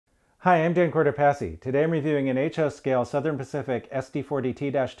Hi, I'm Dan Cortopassi. Today I'm reviewing an HO scale Southern Pacific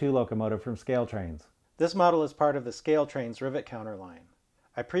SD40T-2 locomotive from ScaleTrains. This model is part of the ScaleTrains rivet counter line.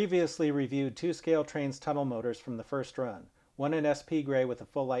 I previously reviewed two ScaleTrains tunnel motors from the first run, one in SP gray with a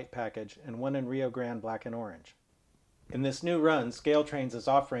full light package and one in Rio Grande black and orange. In this new run, ScaleTrains is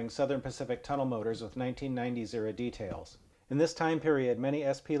offering Southern Pacific tunnel motors with 1990s era details. In this time period, many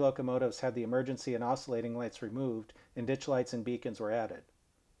SP locomotives had the emergency and oscillating lights removed and ditch lights and beacons were added.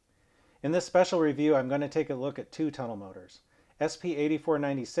 In this special review, I'm going to take a look at two tunnel motors.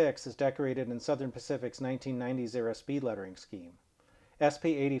 SP8496 is decorated in Southern Pacific's 1990s era speed lettering scheme.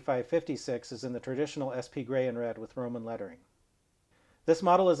 SP8556 is in the traditional SP gray and red with Roman lettering. This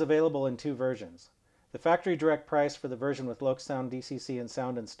model is available in two versions. The factory direct price for the version with LokSound DCC and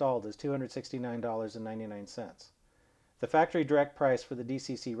sound installed is $269.99. The factory direct price for the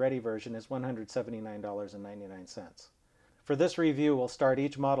DCC ready version is $179.99. For this review, we'll start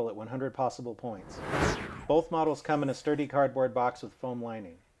each model at 100 possible points. Both models come in a sturdy cardboard box with foam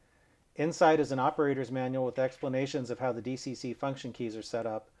lining. Inside is an operator's manual with explanations of how the DCC function keys are set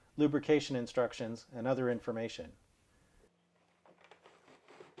up, lubrication instructions, and other information.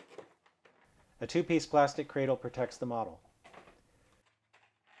 A two-piece plastic cradle protects the model.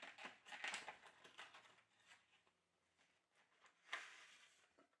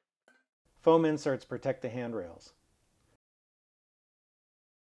 Foam inserts protect the handrails.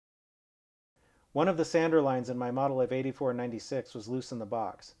 One of the sander lines in my model of 8496 was loose in the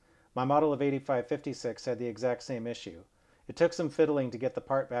box. My model of 8556 had the exact same issue. It took some fiddling to get the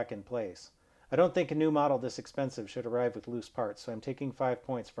part back in place. I don't think a new model this expensive should arrive with loose parts, so I'm taking 5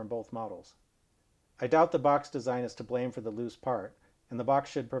 points from both models. I doubt the box design is to blame for the loose part, and the box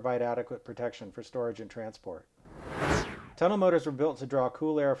should provide adequate protection for storage and transport. Tunnel motors were built to draw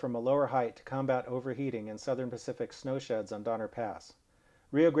cool air from a lower height to combat overheating in Southern Pacific snow sheds on Donner Pass.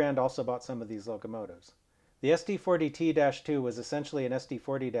 Rio Grande also bought some of these locomotives. The SD40T-2 was essentially an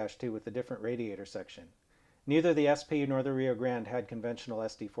SD40-2 with a different radiator section. Neither the SP nor the Rio Grande had conventional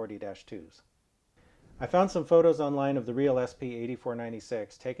SD40-2s. I found some photos online of the real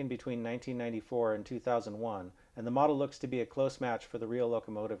SP8496 taken between 1994 and 2001, and the model looks to be a close match for the real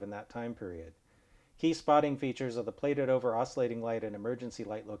locomotive in that time period. Key spotting features are the plated over oscillating light and emergency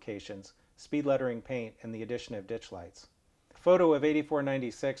light locations, speed lettering paint, and the addition of ditch lights. A photo of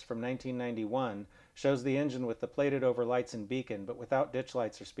 8496 from 1991 shows the engine with the plated over lights and beacon, but without ditch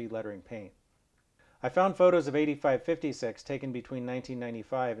lights or speed lettering paint. I found photos of 8556 taken between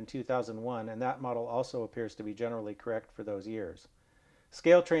 1995 and 2001, and that model also appears to be generally correct for those years.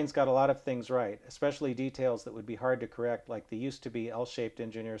 ScaleTrains got a lot of things right, especially details that would be hard to correct, like the used to be L-shaped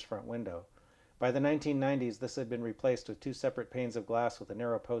engineer's front window. By the 1990s, this had been replaced with two separate panes of glass with a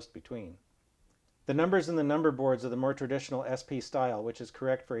narrow post between. The numbers in the number boards are the more traditional SP style, which is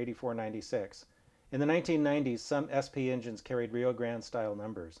correct for 8496. In the 1990s, some SP engines carried Rio Grande style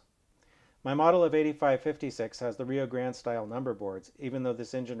numbers. My model of 8556 has the Rio Grande style number boards, even though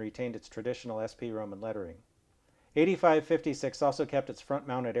this engine retained its traditional SP Roman lettering. 8556 also kept its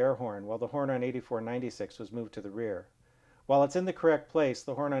front-mounted air horn, while the horn on 8496 was moved to the rear. While it's in the correct place,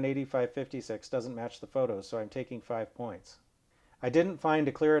 the horn on 8556 doesn't match the photos, so I'm taking 5 points. I didn't find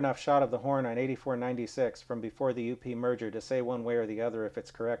a clear enough shot of the horn on 8496 from before the UP merger to say one way or the other if it's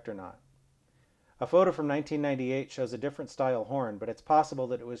correct or not. A photo from 1998 shows a different style horn, but it's possible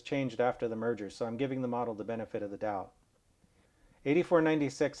that it was changed after the merger, so I'm giving the model the benefit of the doubt.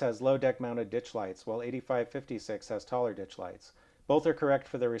 8496 has low deck mounted ditch lights, while 8556 has taller ditch lights. Both are correct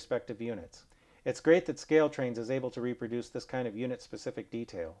for their respective units. It's great that ScaleTrains is able to reproduce this kind of unit-specific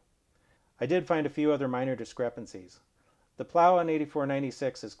detail. I did find a few other minor discrepancies. The plow on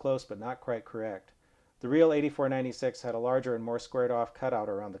 8496 is close but not quite correct. The real 8496 had a larger and more squared off cutout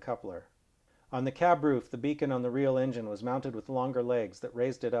around the coupler. On the cab roof, the beacon on the real engine was mounted with longer legs that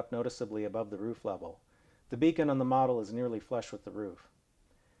raised it up noticeably above the roof level. The beacon on the model is nearly flush with the roof.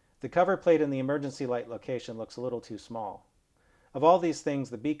 The cover plate in the emergency light location looks a little too small. Of all these things,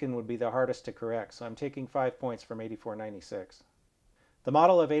 the beacon would be the hardest to correct, so I'm taking 5 points from 8496. The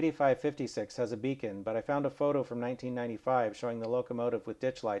model of 8556 has a beacon, but I found a photo from 1995 showing the locomotive with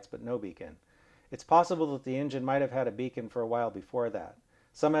ditch lights but no beacon. It's possible that the engine might have had a beacon for a while before that.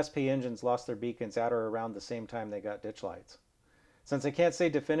 Some SP engines lost their beacons at or around the same time they got ditch lights. Since I can't say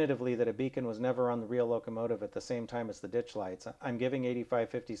definitively that a beacon was never on the real locomotive at the same time as the ditch lights, I'm giving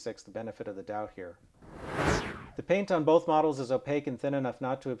 8556 the benefit of the doubt here. The paint on both models is opaque and thin enough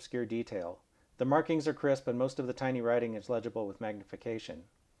not to obscure detail. The markings are crisp and most of the tiny writing is legible with magnification.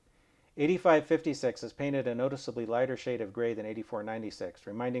 8556 is painted a noticeably lighter shade of gray than 8496,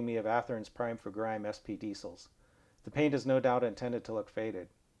 reminding me of Athern's Prime for Grime SP diesels. The paint is no doubt intended to look faded.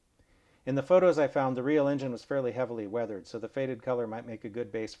 In the photos I found, the real engine was fairly heavily weathered, so the faded color might make a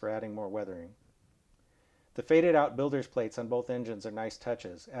good base for adding more weathering. The faded out builder's plates on both engines are nice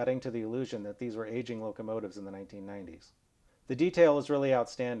touches, adding to the illusion that these were aging locomotives in the 1990s. The detail is really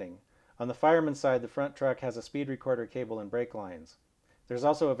outstanding. On the fireman's side, the front truck has a speed recorder cable and brake lines. There's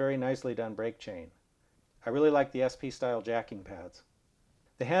also a very nicely done brake chain. I really like the SP-style jacking pads.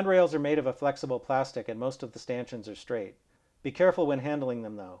 The handrails are made of a flexible plastic and most of the stanchions are straight. Be careful when handling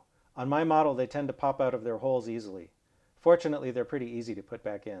them though. On my model, they tend to pop out of their holes easily. Fortunately, they're pretty easy to put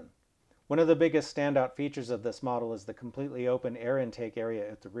back in. One of the biggest standout features of this model is the completely open air intake area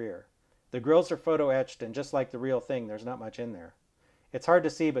at the rear. The grills are photo etched, and just like the real thing, there's not much in there. It's hard to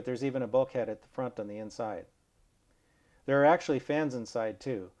see, but there's even a bulkhead at the front on the inside. There are actually fans inside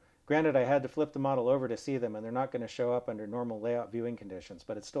too. Granted, I had to flip the model over to see them, and they're not going to show up under normal layout viewing conditions,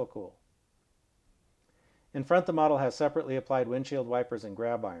 but it's still cool. In front, the model has separately applied windshield wipers and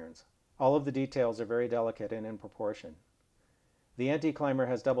grab irons. All of the details are very delicate and in proportion. The anti-climber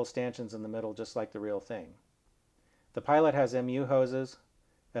has double stanchions in the middle, just like the real thing. The pilot has MU hoses,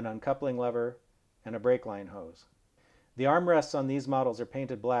 an uncoupling lever, and a brake line hose. The armrests on these models are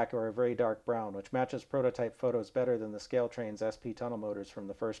painted black or a very dark brown, which matches prototype photos better than the ScaleTrains SP tunnel motors from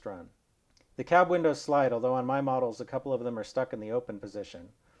the first run. The cab windows slide, although on my models a couple of them are stuck in the open position.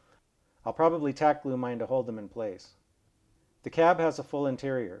 I'll probably tack glue mine to hold them in place. The cab has a full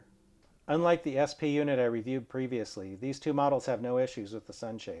interior. Unlike the SP unit I reviewed previously, these two models have no issues with the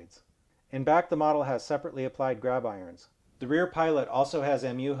sunshades. In back, the model has separately applied grab irons. The rear pilot also has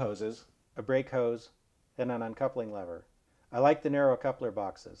MU hoses, a brake hose, and an uncoupling lever. I like the narrow coupler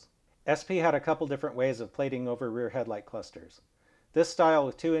boxes. SP had a couple different ways of plating over rear headlight clusters. This style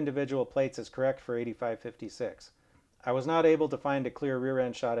with two individual plates is correct for 8556. I was not able to find a clear rear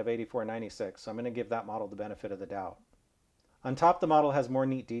end shot of 8496, so I'm going to give that model the benefit of the doubt. On top, the model has more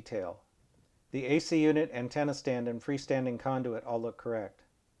neat detail. The AC unit, antenna stand, and freestanding conduit all look correct.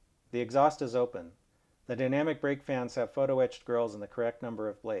 The exhaust is open. The dynamic brake fans have photo-etched grills and the correct number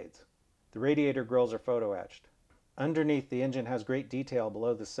of blades. The radiator grills are photo-etched. Underneath, the engine has great detail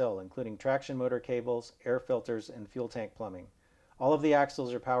below the sill, including traction motor cables, air filters, and fuel tank plumbing. All of the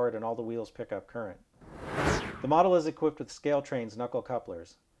axles are powered and all the wheels pick up current. The model is equipped with ScaleTrains knuckle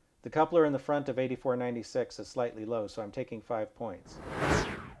couplers. The coupler in the front of 8496 is slightly low, so I'm taking 5 points.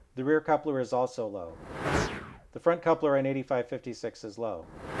 The rear coupler is also low. The front coupler on 8556 is low.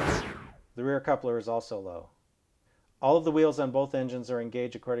 The rear coupler is also low. All of the wheels on both engines are in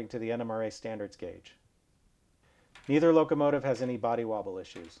gauge according to the NMRA standards gauge. Neither locomotive has any body wobble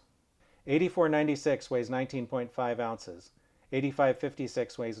issues. 8496 weighs 19.5 ounces.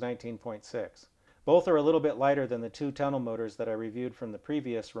 8556 weighs 19.6. Both are a little bit lighter than the two tunnel motors that I reviewed from the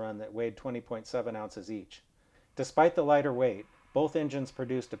previous run that weighed 20.7 ounces each. Despite the lighter weight, both engines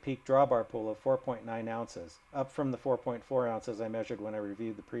produced a peak drawbar pull of 4.9 ounces, up from the 4.4 ounces I measured when I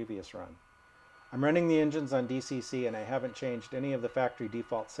reviewed the previous run. I'm running the engines on DCC and I haven't changed any of the factory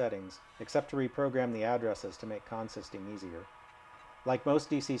default settings, except to reprogram the addresses to make consisting easier. Like most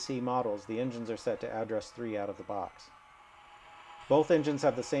DCC models, the engines are set to address 3 out of the box. Both engines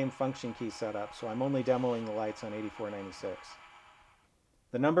have the same function key setup, so I'm only demoing the lights on 8496.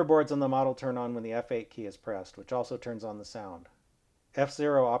 The number boards on the model turn on when the F8 key is pressed, which also turns on the sound.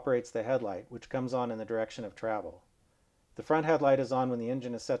 F0 operates the headlight, which comes on in the direction of travel. The front headlight is on when the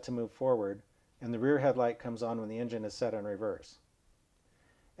engine is set to move forward, and the rear headlight comes on when the engine is set in reverse.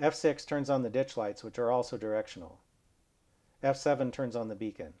 F6 turns on the ditch lights, which are also directional. F7 turns on the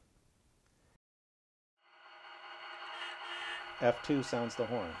beacon. F2 sounds the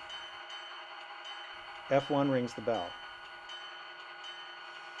horn. F1 rings the bell.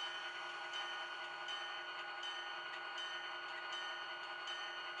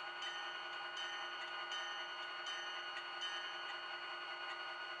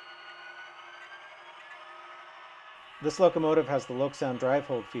 This locomotive has the LokSound drive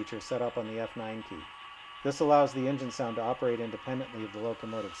hold feature set up on the F9 key. This allows the engine sound to operate independently of the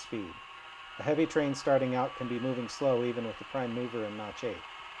locomotive's speed. A heavy train starting out can be moving slow even with the prime mover in notch 8.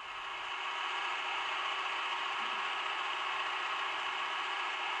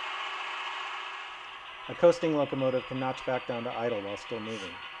 A coasting locomotive can notch back down to idle while still moving.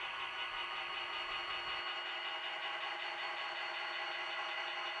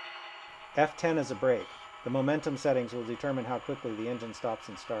 F10 is a brake. The momentum settings will determine how quickly the engine stops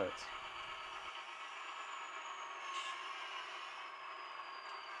and starts.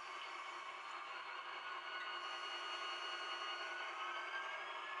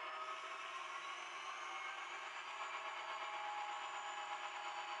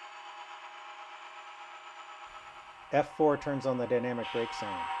 F4 turns on the dynamic brake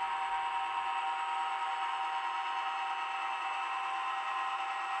sound.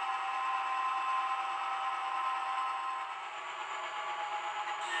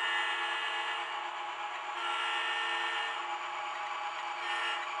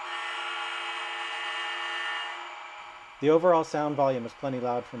 The overall sound volume is plenty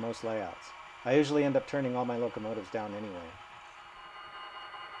loud for most layouts. I usually end up turning all my locomotives down anyway.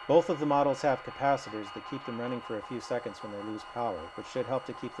 Both of the models have capacitors that keep them running for a few seconds when they lose power, which should help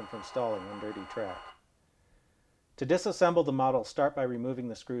to keep them from stalling on dirty track. To disassemble the model, start by removing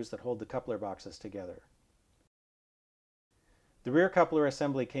the screws that hold the coupler boxes together. The rear coupler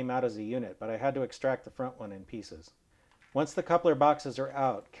assembly came out as a unit, but I had to extract the front one in pieces. Once the coupler boxes are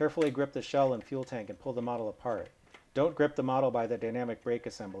out, carefully grip the shell and fuel tank and pull the model apart. Don't grip the model by the dynamic brake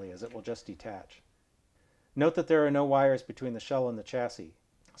assembly, as it will just detach. Note that there are no wires between the shell and the chassis.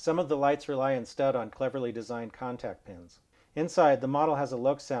 Some of the lights rely instead on cleverly designed contact pins. Inside, the model has a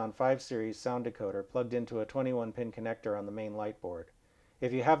LokSound 5 series sound decoder plugged into a 21-pin connector on the main light board.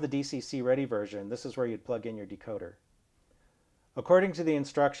 If you have the DCC ready version, this is where you'd plug in your decoder. According to the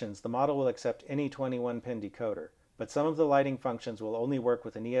instructions, the model will accept any 21-pin decoder, but some of the lighting functions will only work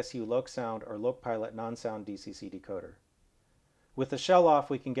with an ESU LokSound or LokPilot non-sound DCC decoder. With the shell off,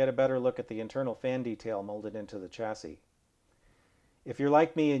 we can get a better look at the internal fan detail molded into the chassis. If you're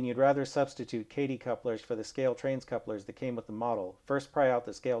like me and you'd rather substitute Katy couplers for the ScaleTrains couplers that came with the model, first pry out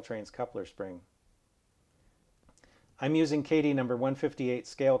the ScaleTrains coupler spring. I'm using Katy number 158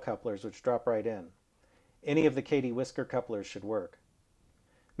 scale couplers, which drop right in. Any of the Katy whisker couplers should work.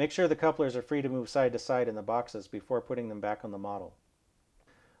 Make sure the couplers are free to move side to side in the boxes before putting them back on the model.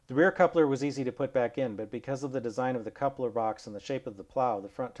 The rear coupler was easy to put back in, but because of the design of the coupler box and the shape of the plow, the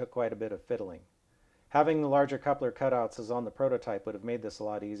front took quite a bit of fiddling. Having the larger coupler cutouts as on the prototype would have made this a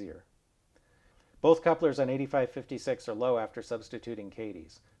lot easier. Both couplers on 8556 are low after substituting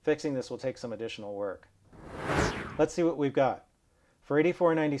Katy's. Fixing this will take some additional work. Let's see what we've got. For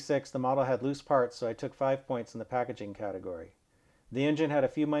 8496, the model had loose parts, so I took 5 points in the packaging category. The engine had a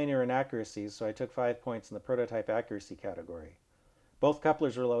few minor inaccuracies, so I took 5 points in the prototype accuracy category. Both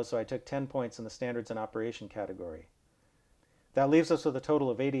couplers were low, so I took 10 points in the standards and operation category. That leaves us with a total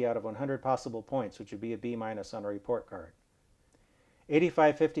of 80 out of 100 possible points, which would be a B- on a report card.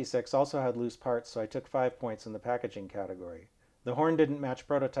 8556 also had loose parts, so I took 5 points in the packaging category. The horn didn't match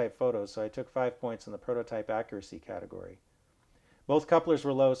prototype photos, so I took 5 points in the prototype accuracy category. Both couplers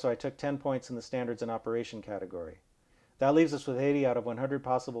were low, so I took 10 points in the standards and operation category. That leaves us with 80 out of 100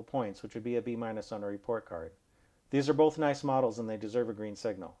 possible points, which would be a B- on a report card. These are both nice models and they deserve a green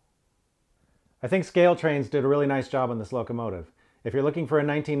signal. I think ScaleTrains did a really nice job on this locomotive. If you're looking for a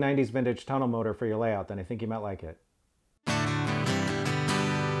 1990s vintage tunnel motor for your layout, then I think you might like it.